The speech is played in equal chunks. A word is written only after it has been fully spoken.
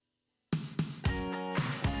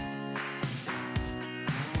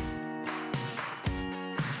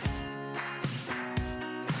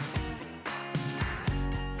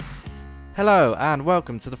Hello and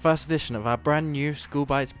welcome to the first edition of our brand new School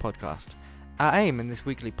Bites podcast. Our aim in this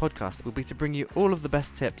weekly podcast will be to bring you all of the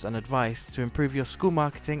best tips and advice to improve your school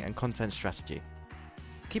marketing and content strategy.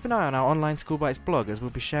 Keep an eye on our online School Bites blog as we'll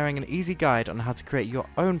be sharing an easy guide on how to create your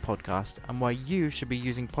own podcast and why you should be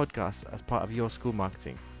using podcasts as part of your school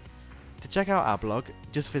marketing. To check out our blog,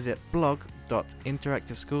 just visit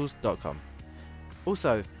blog.interactiveschools.com.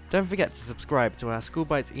 Also, don't forget to subscribe to our School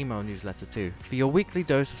Bites email newsletter too, for your weekly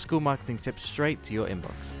dose of school marketing tips straight to your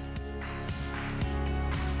inbox.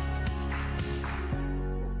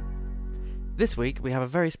 This week, we have a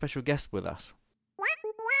very special guest with us.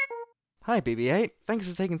 Hi BB-8, thanks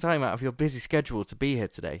for taking time out of your busy schedule to be here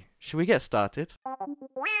today. Shall we get started?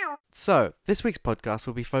 So, this week's podcast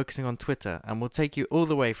will be focusing on Twitter and will take you all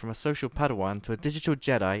the way from a social Padawan to a digital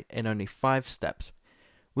Jedi in only 5 steps.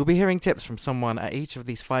 We'll be hearing tips from someone at each of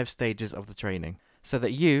these 5 stages of the training, so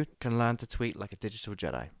that you can learn to tweet like a digital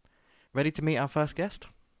Jedi. Ready to meet our first guest?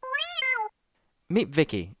 Meet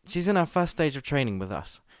Vicky. She's in our first stage of training with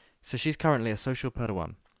us, so she's currently a social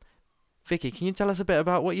Padawan. Vicky, can you tell us a bit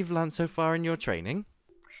about what you've learned so far in your training?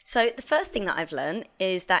 So the first thing that I've learned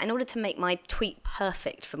is that in order to make my tweet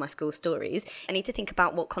perfect for my school stories, I need to think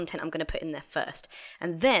about what content I'm going to put in there first.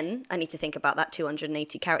 And then I need to think about that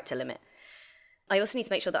 280 character limit. I also need to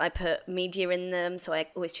make sure that I put media in them, so I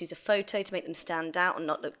always choose a photo to make them stand out and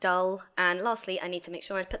not look dull. And lastly, I need to make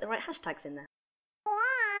sure I put the right hashtags in there.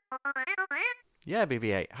 Yeah,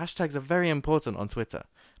 BB-8, hashtags are very important on Twitter.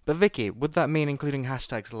 But Vicky, would that mean including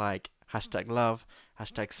hashtags like #love,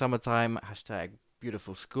 #summertime,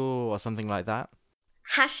 #beautiful school, or something like that?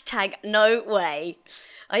 Hashtag no way.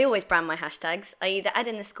 I always brand my hashtags. I either add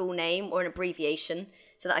in the school name or an abbreviation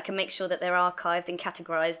so that I can make sure that they're archived and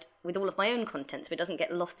categorised with all of my own content so it doesn't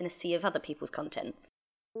get lost in a sea of other people's content.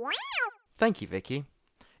 Thank you, Vicky.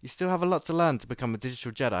 You still have a lot to learn to become a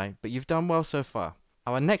digital Jedi, but you've done well so far.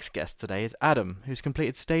 Our next guest today is Adam, who's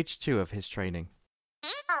completed stage 2 of his training.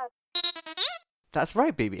 That's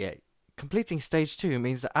right, BB-8. Completing stage 2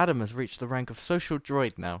 means that Adam has reached the rank of social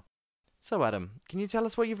droid now. So Adam, can you tell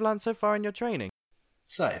us what you've learned so far in your training?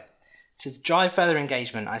 So, to drive further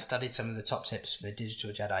engagement, I studied some of the top tips for the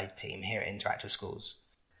Digital Jedi team here at Interactive Schools.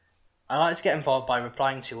 I like to get involved by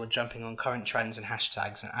replying to or jumping on current trends and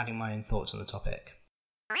hashtags and adding my own thoughts on the topic.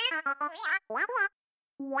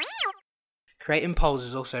 Creating polls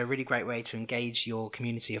is also a really great way to engage your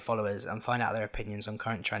community of followers and find out their opinions on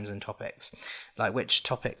current trends and topics, like which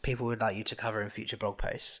topic people would like you to cover in future blog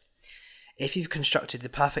posts. If you've constructed the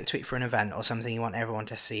perfect tweet for an event or something you want everyone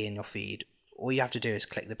to see in your feed, all you have to do is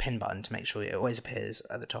click the pin button to make sure it always appears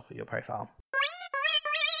at the top of your profile.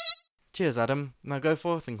 Cheers, Adam. Now go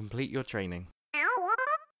forth and complete your training.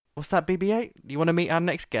 What's that, BB-8? Do you want to meet our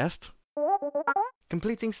next guest?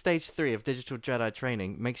 Completing stage 3 of Digital Jedi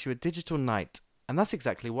training makes you a digital knight, and that's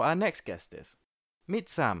exactly what our next guest is. Meet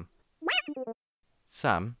Sam.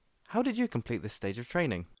 Sam, how did you complete this stage of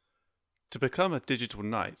training? To become a digital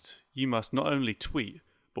knight, you must not only tweet,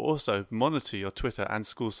 but also monitor your Twitter and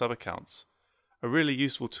school sub-accounts. A really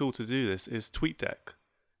useful tool to do this is TweetDeck.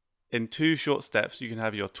 In 2 short steps, you can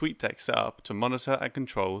have your TweetDeck set up to monitor and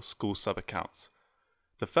control school sub-accounts.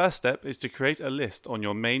 The first step is to create a list on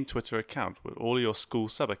your main Twitter account with all your school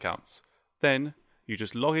sub-accounts. Then, you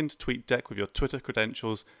just log into TweetDeck with your Twitter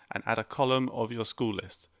credentials and add a column of your school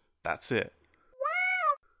list. That's it.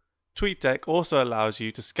 TweetDeck also allows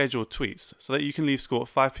you to schedule tweets so that you can leave school at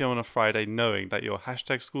 5 p.m. on a Friday knowing that your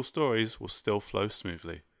 #school stories will still flow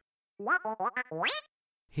smoothly.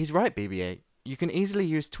 He's right, BB-8. You can easily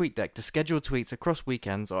use TweetDeck to schedule tweets across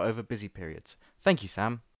weekends or over busy periods. Thank you,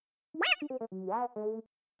 Sam.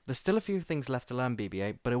 There's still a few things left to learn,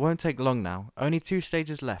 BB-8, but it won't take long now. Only 2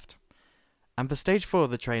 stages left. And for stage 4 of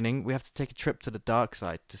the training, we have to take a trip to the dark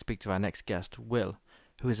side to speak to our next guest, Will,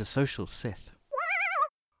 who is a social Sith.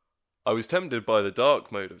 I was tempted by the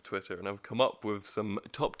dark mode of Twitter and I've come up with some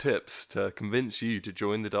top tips to convince you to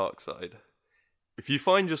join the dark side. If you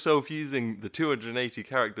find yourself using the 280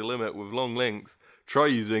 character limit with long links, try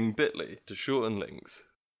using Bitly to shorten links.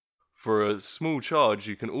 For a small charge,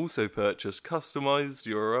 you can also purchase customized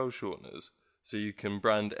URL shorteners, so you can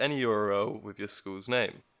brand any URL with your school's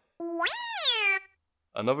name.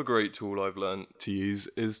 Another great tool I've learned to use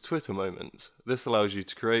is Twitter Moments. This allows you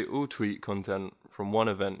to create all tweet content from one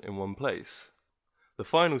event in one place. The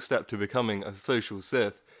final step to becoming a social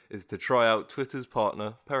Sith is to try out Twitter's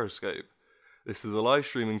partner, Periscope. This is a live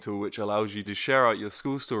streaming tool which allows you to share out your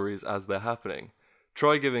school stories as they're happening.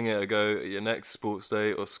 Try giving it a go at your next sports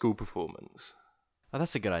day or school performance. Oh,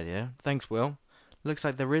 that's a good idea. Thanks, Will. Looks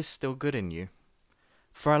like there is still good in you.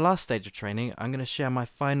 For our last stage of training, I'm going to share my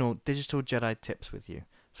final digital Jedi tips with you.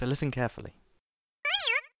 so listen carefully.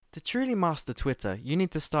 To truly master Twitter, you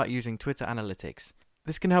need to start using Twitter Analytics.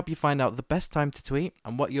 This can help you find out the best time to tweet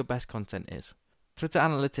and what your best content is. Twitter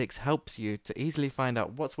Analytics helps you to easily find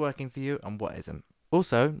out what's working for you and what isn't.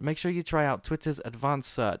 Also, make sure you try out Twitter's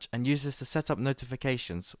advanced search and use this to set up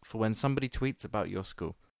notifications for when somebody tweets about your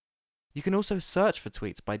school. You can also search for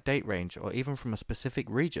tweets by date range or even from a specific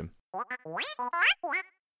region.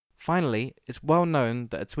 Finally, it's well known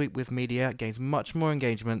that a tweet with media gains much more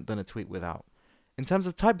engagement than a tweet without. In terms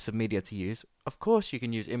of types of media to use, of course you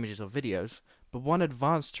can use images or videos, but one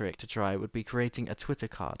advanced trick to try would be creating a Twitter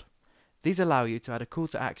card. These allow you to add a call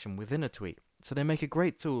to action within a tweet, so they make a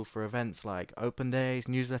great tool for events like open days,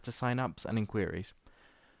 newsletter sign-ups, and inquiries.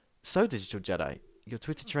 So Digital Jedi, your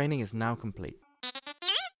Twitter training is now complete.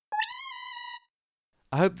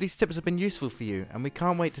 I hope these tips have been useful for you, and we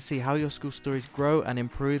can't wait to see how your school stories grow and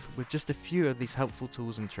improve with just a few of these helpful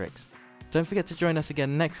tools and tricks. Don't forget to join us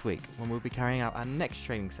again next week when we'll be carrying out our next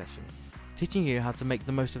training session, teaching you how to make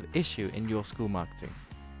the most of issue in your school marketing.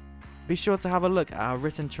 Be sure to have a look at our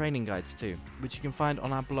written training guides too, which you can find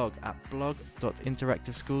on our blog at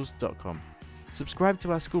blog.interactiveschools.com. Subscribe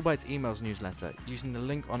to our School Bites emails newsletter using the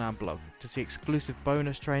link on our blog to see exclusive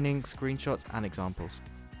bonus training, screenshots and examples.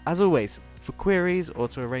 As always, for queries or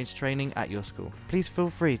to arrange training at your school, please feel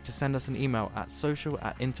free to send us an email at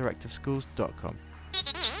social@interactiveschools.com.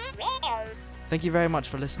 Thank you very much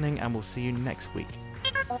for listening, and we'll see you next week.